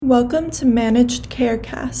Welcome to Managed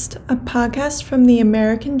Carecast, a podcast from the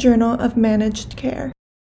American Journal of Managed Care.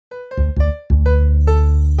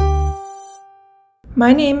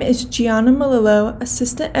 My name is Gianna Malillo,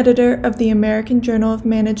 Assistant Editor of the American Journal of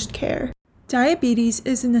Managed Care. Diabetes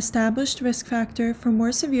is an established risk factor for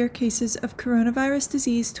more severe cases of coronavirus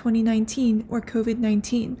disease 2019 or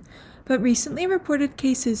COVID-19, but recently reported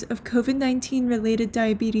cases of COVID-19 related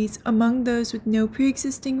diabetes among those with no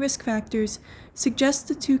pre-existing risk factors suggest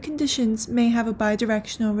the two conditions may have a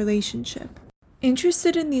bidirectional relationship.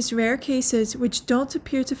 Interested in these rare cases which don't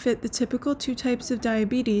appear to fit the typical two types of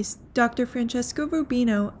diabetes, Dr. Francesco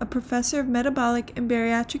Rubino, a professor of metabolic and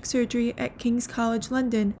bariatric surgery at King's College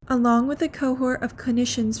London, along with a cohort of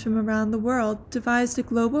clinicians from around the world, devised a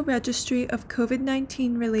global registry of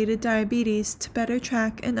COVID-19 related diabetes to better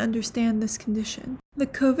track and understand this condition. The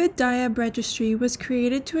COVID-Diab registry was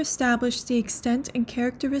created to establish the extent and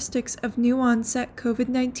characteristics of new-onset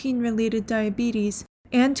COVID-19 related diabetes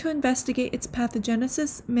and to investigate its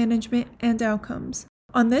pathogenesis, management, and outcomes.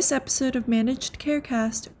 On this episode of Managed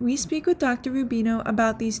Carecast, we speak with Dr. Rubino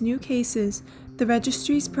about these new cases, the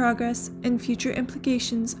registry's progress, and future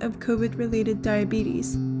implications of COVID-related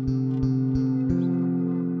diabetes.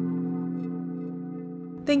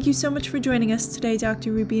 Thank you so much for joining us today,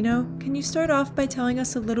 Dr. Rubino. Can you start off by telling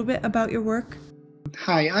us a little bit about your work?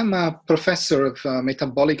 Hi, I'm a professor of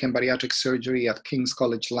metabolic and bariatric surgery at King's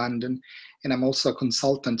College London, and I'm also a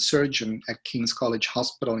consultant surgeon at King's College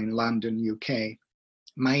Hospital in London, UK.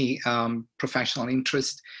 My professional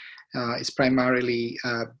interest is primarily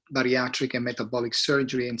bariatric and metabolic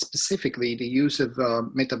surgery, and specifically the use of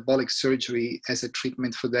metabolic surgery as a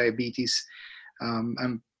treatment for diabetes.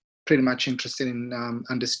 I'm pretty much interested in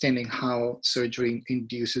understanding how surgery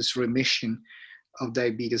induces remission of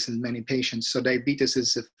diabetes in many patients. So diabetes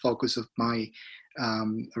is the focus of my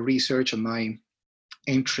research and my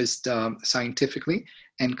interest scientifically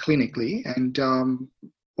and clinically. And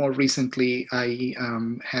more recently, I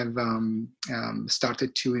have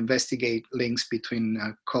started to investigate links between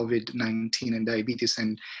COVID-19 and diabetes,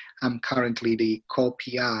 and I'm currently the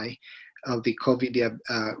co-PI of the COVID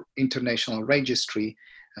International Registry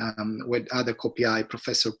with other co-PI,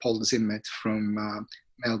 Professor Paul Zimmet from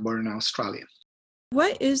Melbourne, Australia.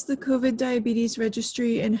 What is the COVID Diabetes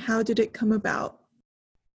Registry and how did it come about?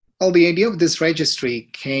 Well, the idea of this registry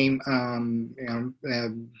came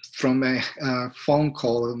from a phone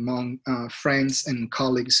call among friends and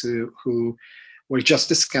colleagues who were just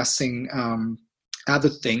discussing other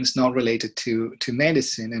things not related to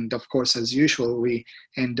medicine. And of course, as usual, we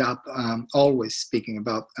end up always speaking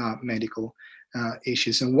about medical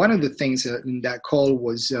issues. And one of the things in that call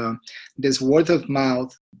was this word of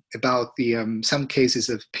mouth about the some cases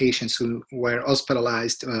of patients who were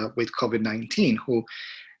hospitalized with COVID-19 who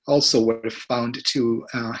also were found to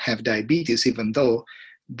have diabetes, even though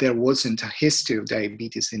there wasn't a history of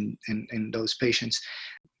diabetes in those patients.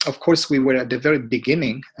 Of course, we were at the very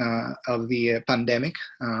beginning of the pandemic.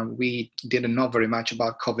 We didn't know very much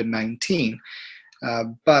about COVID-19.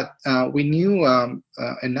 But we knew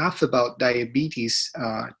enough about diabetes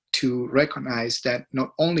to recognize that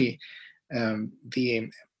not only the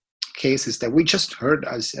cases that we just heard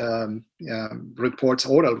as reports,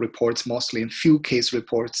 oral reports mostly, and few case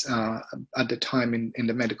reports at the time in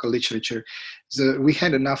the medical literature. So we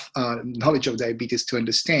had enough knowledge of diabetes to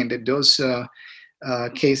understand that those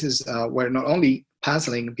cases were not only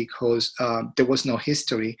puzzling because there was no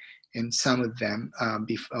history in some of them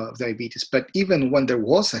of diabetes. But even when there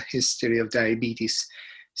was a history of diabetes,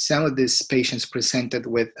 some of these patients presented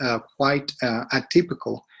with quite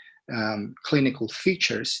atypical clinical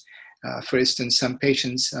features. For instance, some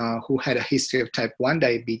patients who had a history of type 1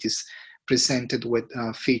 diabetes presented with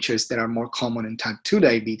features that are more common in type 2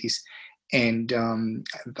 diabetes, and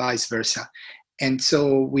vice versa. And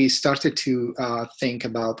so we started to think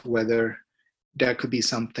about whether there could be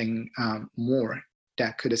something more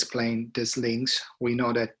that could explain these links. We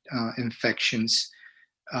know that infections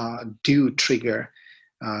do trigger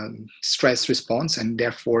stress response, and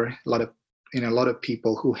therefore in a lot of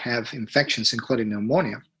people who have infections, including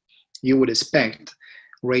pneumonia, you would expect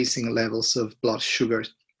raising levels of blood sugar.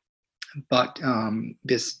 But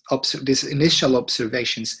these initial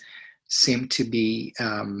observations seem to be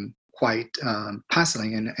quite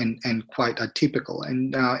puzzling and quite atypical.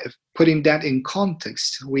 And putting that in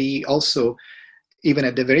context, we also, even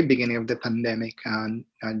at the very beginning of the pandemic,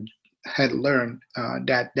 had learned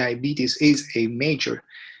that diabetes is a major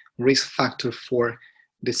risk factor for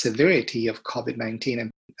the severity of COVID-19,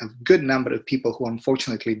 and a good number of people who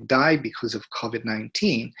unfortunately die because of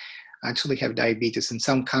COVID-19 actually have diabetes. In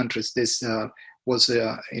some countries, this was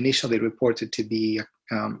initially reported to be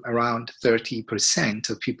around 30%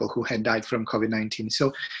 of people who had died from COVID-19.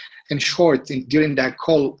 So in short, during that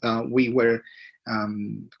call, we were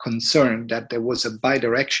concerned that there was a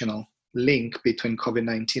bidirectional link between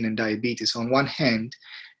COVID-19 and diabetes. On one hand,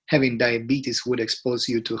 having diabetes would expose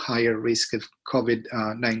you to higher risk of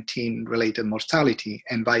COVID-19 related mortality,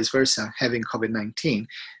 and vice versa. Having COVID-19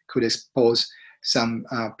 could expose some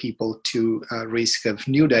people to risk of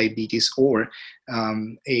new diabetes or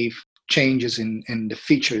changes in the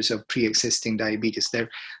features of pre-existing diabetes.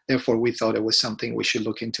 Therefore, we thought it was something we should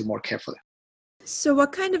look into more carefully. So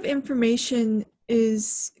what kind of information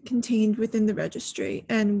is contained within the registry,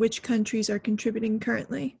 and which countries are contributing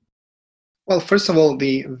currently? Well, first of all,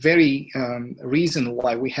 the very reason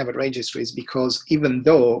why we have a registry is because even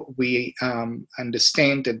though we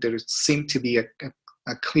understand that there seemed to be a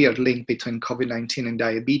clear link between COVID-19 and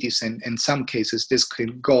diabetes, and in some cases this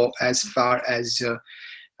could go as far as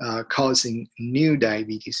causing new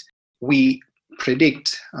diabetes, we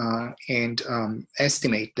predict and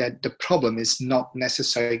estimate that the problem is not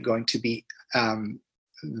necessarily going to be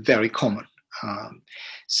very common.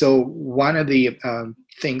 So one of the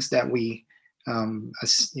things that we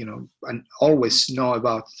always know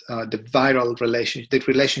about the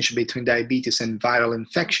relationship between diabetes and viral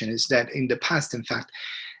infection is that in the past, in fact,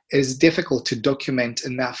 it is difficult to document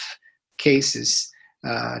enough cases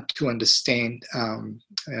to understand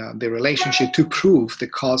the relationship, to prove the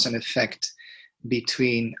cause and effect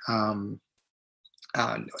between a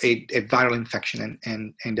viral infection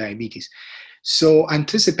and diabetes. So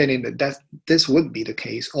anticipating that this would be the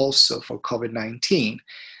case also for COVID-19,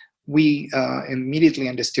 we immediately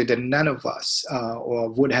understood that none of us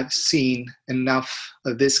would have seen enough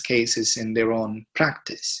of these cases in their own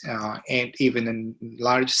practice, and even in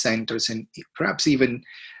large centers, and perhaps even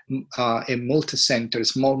a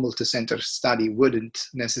small multi-center study wouldn't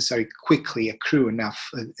necessarily quickly accrue enough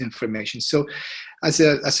information. So as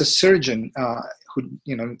a surgeon who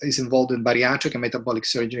is involved in bariatric and metabolic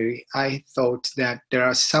surgery, I thought that there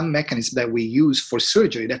are some mechanisms that we use for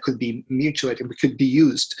surgery that could be could be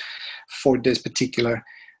used for this particular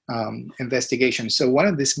investigation. So one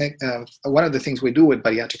of the things we do with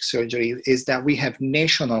bariatric surgery is that we have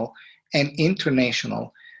national and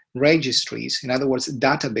international registries, in other words,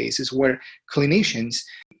 databases where clinicians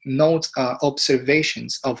note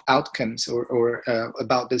observations of outcomes or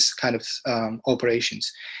about this kind of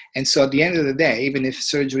operations. And so at the end of the day, even if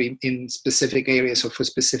surgery in specific areas or for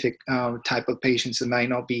specific type of patients, it might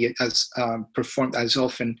not be as performed as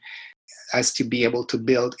often as to be able to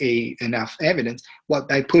build enough evidence, what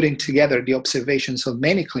by putting together the observations of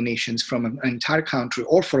many clinicians from an entire country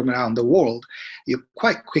or from around the world, you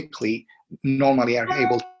quite quickly normally are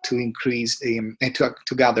able to increase and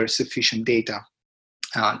to gather sufficient data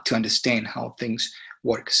to understand how things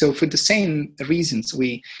work. So for the same reasons,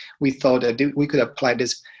 we thought that we could apply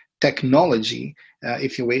this technology,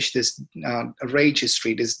 if you wish, this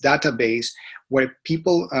registry, this database, where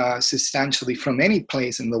people substantially from any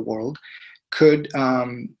place in the world could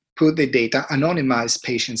put the data, anonymize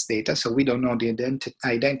patients' data, so we don't know the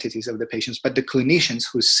identities of the patients, but the clinicians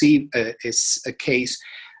who see a case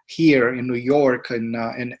here in New York and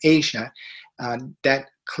in Asia, that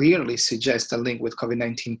clearly suggests a link with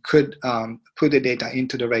COVID-19 could put the data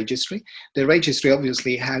into the registry. The registry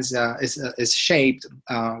obviously is shaped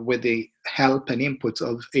with the help and input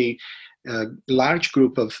of a large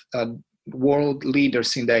group of world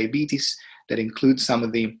leaders in diabetes that includes some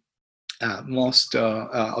of the most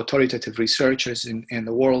authoritative researchers in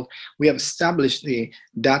the world. We have established the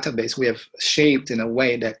database. We have shaped in a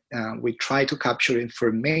way that we try to capture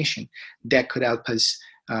information that could help us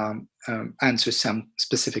answer some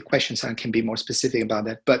specific questions, and can be more specific about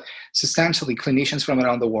that. But substantially, clinicians from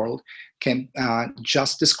around the world can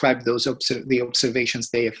just describe the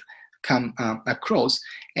observations they have come across,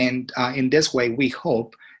 and in this way, we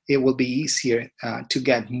hope it will be easier to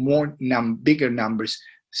get bigger numbers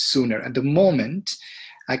sooner. At the moment,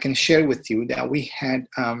 I can share with you that we had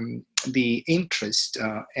the interest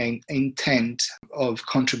and intent of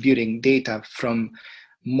contributing data from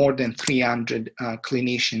more than 300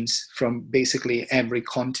 clinicians from basically every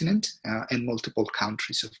continent and multiple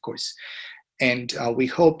countries, of course. And we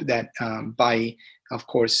hope that by, of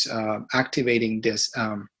course, activating this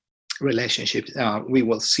relationship, we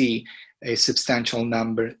will see a substantial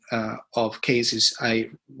number of cases.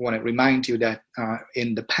 I want to remind you that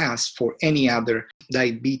in the past, for any other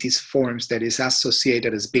diabetes forms that is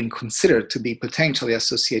associated, has been considered to be potentially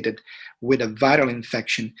associated with a viral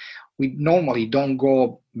infection, we normally don't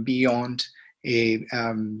go beyond a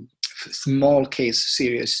small case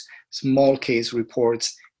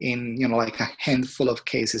reports in, like a handful of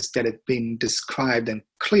cases that have been described and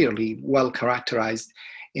clearly well characterized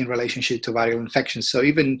in relationship to viral infections. So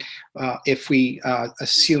even if we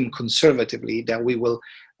assume conservatively that we will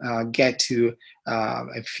get to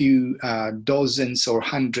a few dozens or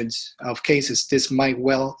hundreds of cases, this might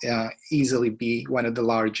well easily be one of the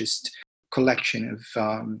largest collection of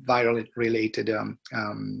viral-related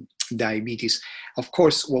diabetes. Of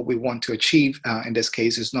course, what we want to achieve in this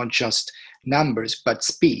case is not just numbers, but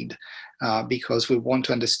speed, because we want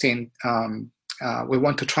to understand, we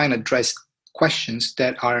want to try and address questions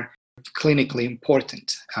that are clinically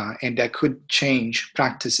important and that could change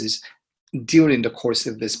practices during the course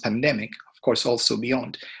of this pandemic, of course, also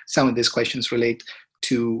beyond. Some of these questions relate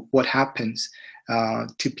to what happens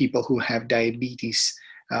to people who have diabetes,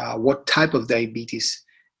 what type of diabetes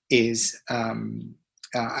is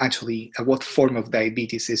actually, what form of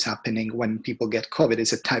diabetes is happening when people get COVID.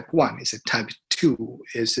 Is it type 1? Is it type 2?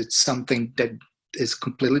 Is it something that is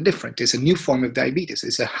completely different? It's a new form of diabetes.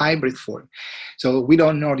 It's a hybrid form. So we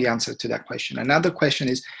don't know the answer to that question. Another question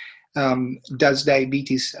is, does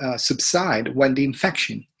diabetes subside when the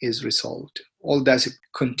infection is resolved? Or does it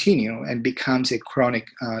continue and becomes a chronic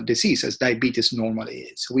disease, as diabetes normally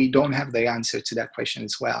is? We don't have the answer to that question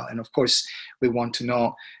as well. And of course, we want to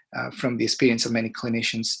know from the experience of many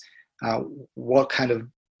clinicians what kind of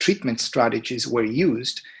treatment strategies were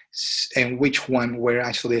used and which one were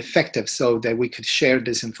actually effective, so that we could share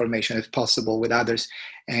this information, if possible, with others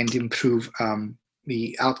and improve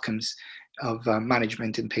the outcomes of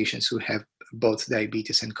management in patients who have both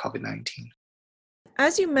diabetes and COVID-19.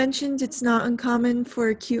 As you mentioned, it's not uncommon for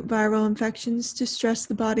acute viral infections to stress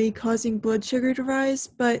the body, causing blood sugar to rise,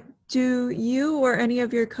 but do you or any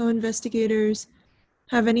of your co-investigators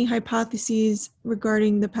have any hypotheses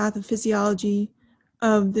regarding the pathophysiology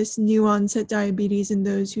of this new onset diabetes in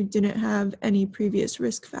those who didn't have any previous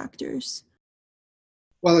risk factors?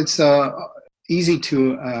 Well, it's easy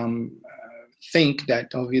to think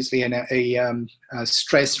that obviously a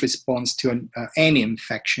stress response to any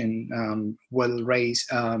infection will raise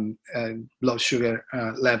blood sugar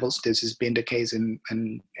levels. This has been the case in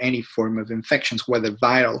any form of infections, whether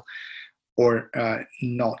viral or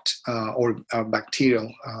not, or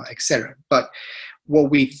bacterial, etc. But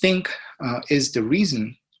what we think is the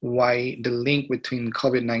reason why the link between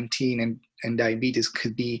COVID-19 and diabetes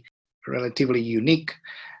could be relatively unique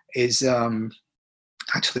is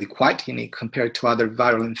actually quite unique compared to other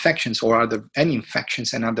viral infections or any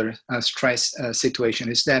infections and other stress situation,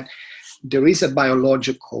 is that there is a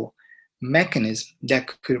biological mechanism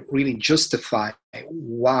that could really justify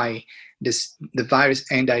why the virus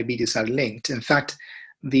and diabetes are linked. In fact,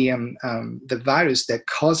 the virus that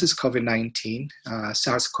causes COVID-19,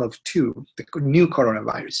 SARS-CoV-2, the new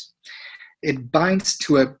coronavirus, it binds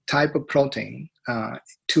to a type of protein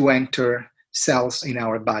to enter cells in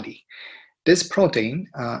our body. This protein,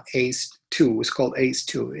 ACE2, is called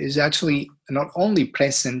ACE2, is actually not only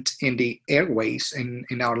present in the airways,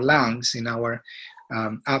 in our lungs, in our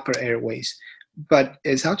upper airways, but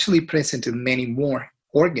is actually present in many more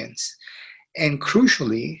organs. And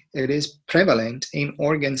crucially, it is prevalent in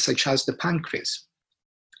organs such as the pancreas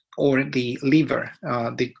or the liver,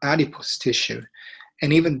 the adipose tissue,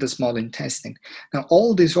 and even the small intestine. Now,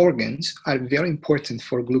 all these organs are very important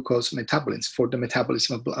for glucose metabolism, for the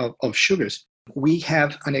metabolism of sugars. We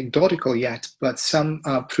have anecdotal yet, but some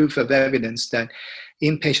proof of evidence that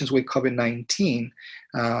in patients with COVID-19,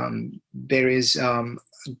 there is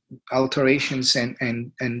alterations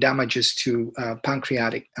and damages to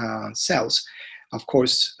pancreatic cells. Of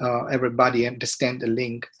course, everybody understands the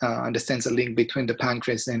link between the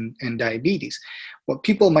pancreas and diabetes. What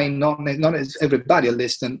people might not everybody at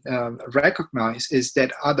least recognize is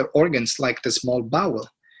that other organs like the small bowel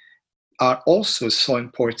are also so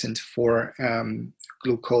important for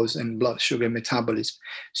glucose and blood sugar metabolism.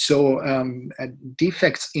 So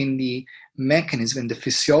defects in the mechanism and the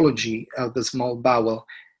physiology of the small bowel,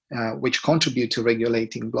 which contribute to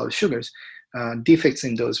regulating blood sugars, defects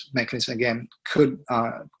in those mechanisms, again, could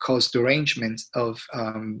cause derangement of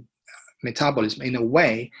metabolism in a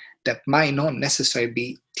way that might not necessarily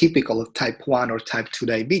be typical of type 1 or type 2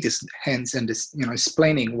 diabetes, hence, and this,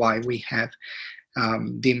 explaining why we have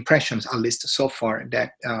the impressions, at least so far,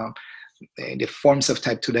 that the forms of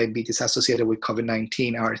type 2 diabetes associated with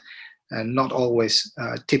COVID-19 are not always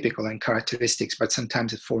typical and characteristics, but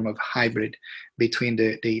sometimes a form of hybrid between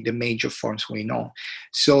the major forms we know.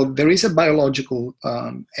 So there is a biological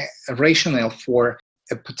rationale for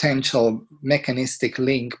a potential mechanistic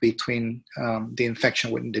link between the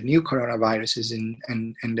infection with the new coronaviruses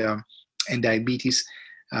and diabetes.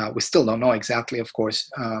 We still don't know exactly, of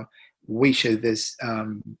course, which of these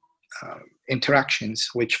interactions,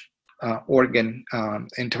 which organ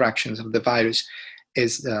interactions of the virus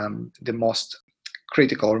is the most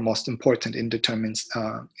critical or most important in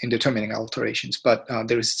determining alterations. But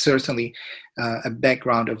there is certainly a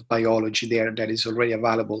background of biology there that is already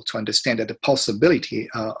available to understand that the possibility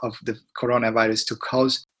of the coronavirus to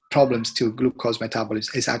cause problems to glucose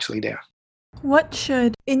metabolism is actually there. What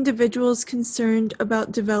should individuals concerned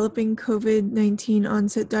about developing COVID-19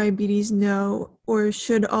 onset diabetes know, or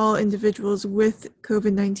should all individuals with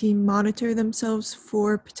COVID-19 monitor themselves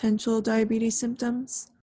for potential diabetes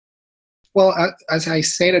symptoms? Well, as I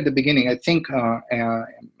said at the beginning, I think,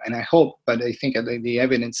 and I hope, but I think the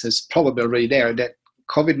evidence is probably already there that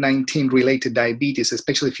COVID-19 related diabetes,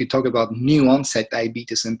 especially if you talk about new onset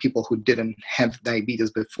diabetes and people who didn't have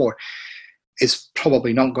diabetes before, is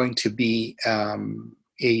probably not going to be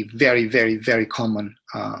a very, very, very common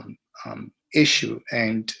issue.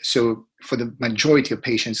 And so for the majority of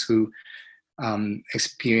patients who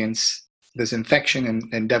experience this infection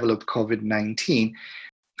and develop COVID-19,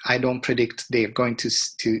 I don't predict they're going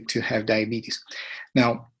to have diabetes.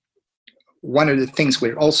 Now, one of the things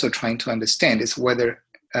we're also trying to understand is whether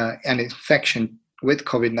an infection with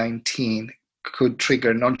COVID-19 could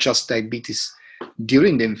trigger not just diabetes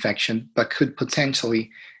during the infection, but could potentially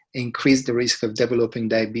increase the risk of developing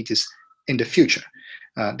diabetes in the future.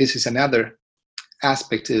 This is another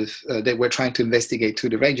aspect of that we're trying to investigate through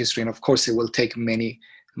the registry, and of course it will take many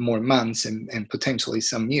more months and potentially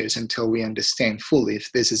some years until we understand fully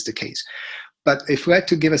if this is the case. But if we had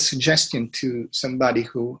to give a suggestion to somebody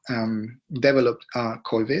who developed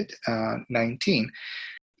COVID-19,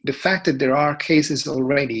 the fact that there are cases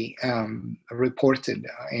already reported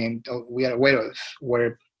and we are aware of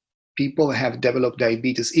where people have developed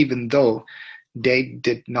diabetes even though they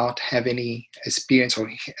did not have any experience or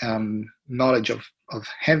knowledge of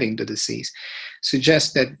having the disease,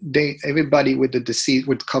 suggests that everybody with the disease,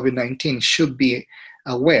 with COVID-19, should be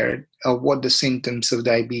aware of what the symptoms of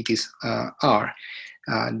diabetes are.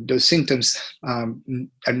 Those symptoms are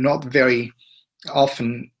not very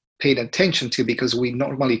often paid attention to because we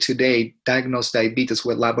normally today diagnose diabetes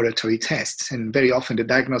with laboratory tests, and very often the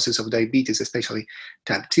diagnosis of diabetes, especially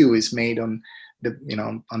type 2, is made on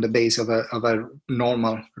the base of a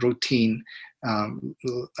normal routine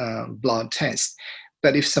blood test.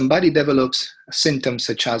 But if somebody develops symptoms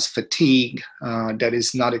such as fatigue that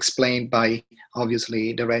is not explained by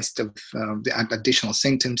obviously the rest of the additional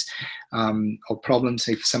symptoms or problems,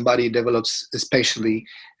 if somebody develops especially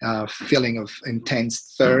feeling of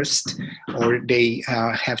intense thirst, or they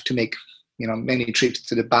have to make many trips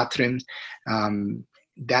to the bathroom,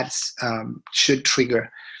 that should trigger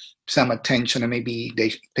some attention, and maybe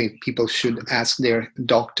people should ask their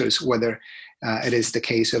doctors whether it is the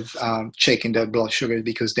case of checking their blood sugar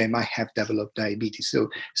because they might have developed diabetes. So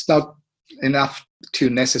it's not enough to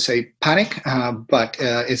necessarily panic, but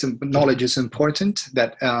knowledge is important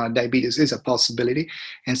that diabetes is a possibility.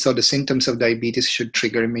 And so the symptoms of diabetes should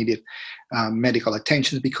trigger immediate medical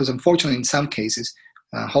attention, because unfortunately in some cases,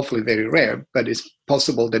 hopefully very rare, but it's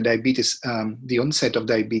possible that diabetes, the onset of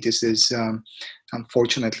diabetes is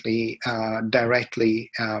unfortunately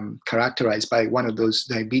directly characterized by one of those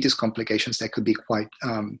diabetes complications that could be quite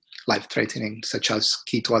life-threatening, such as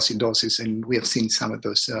ketoacidosis, and we have seen some of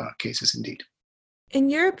those cases indeed. In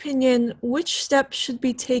your opinion, which steps should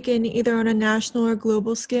be taken either on a national or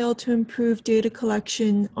global scale to improve data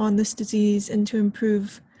collection on this disease and to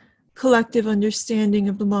improve collective understanding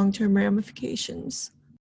of the long-term ramifications?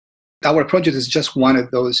 Our project is just one of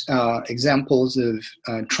those examples of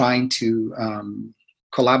trying to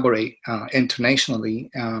collaborate internationally,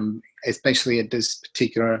 especially at this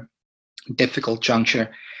particular difficult juncture.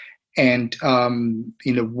 And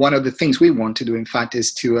one of the things we want to do, in fact,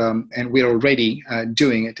 is to, and we're already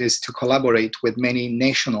doing it, is to collaborate with many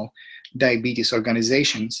national diabetes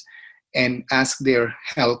organizations and ask their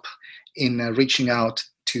help in reaching out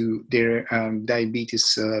to their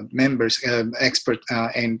diabetes members, experts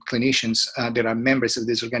and clinicians that are members of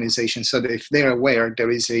this organization, so that if they're aware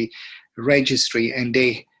there is a registry and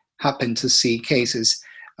they happen to see cases,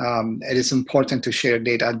 it is important to share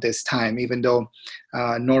data at this time, even though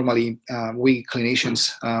normally we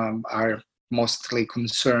clinicians are mostly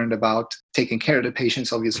concerned about taking care of the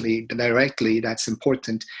patients, obviously directly, that's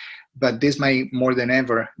important. But this may more than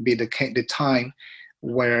ever be the time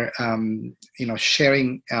where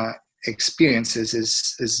sharing experiences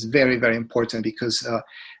is very, very important, because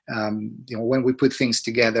when we put things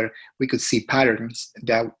together, we could see patterns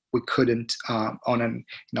that we couldn't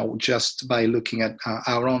just by looking at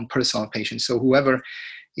our own personal patients. So whoever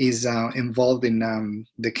is involved in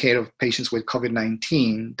the care of patients with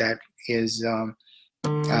COVID-19 that is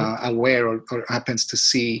aware or happens to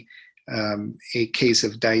see a case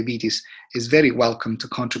of diabetes is very welcome to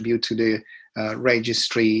contribute to the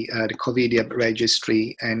registry, the COVIDIA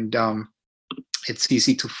registry, and it's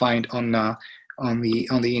easy to find on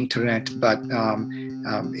the internet. But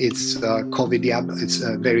it's COVIDIA. It's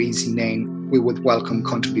a very easy name. We would welcome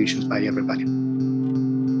contributions by everybody.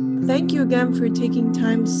 Thank you again for taking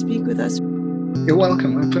time to speak with us. You're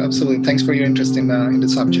welcome. Absolutely. Thanks for your interest in the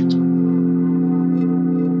subject.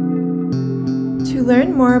 To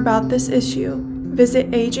learn more about this issue,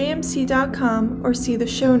 visit ajmc.com or see the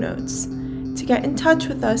show notes. To get in touch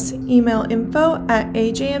with us, email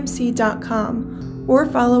info@ajmc.com or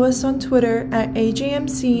follow us on Twitter at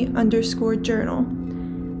 @AJMC_journal.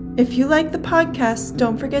 If you like the podcast,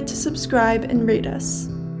 don't forget to subscribe and rate us.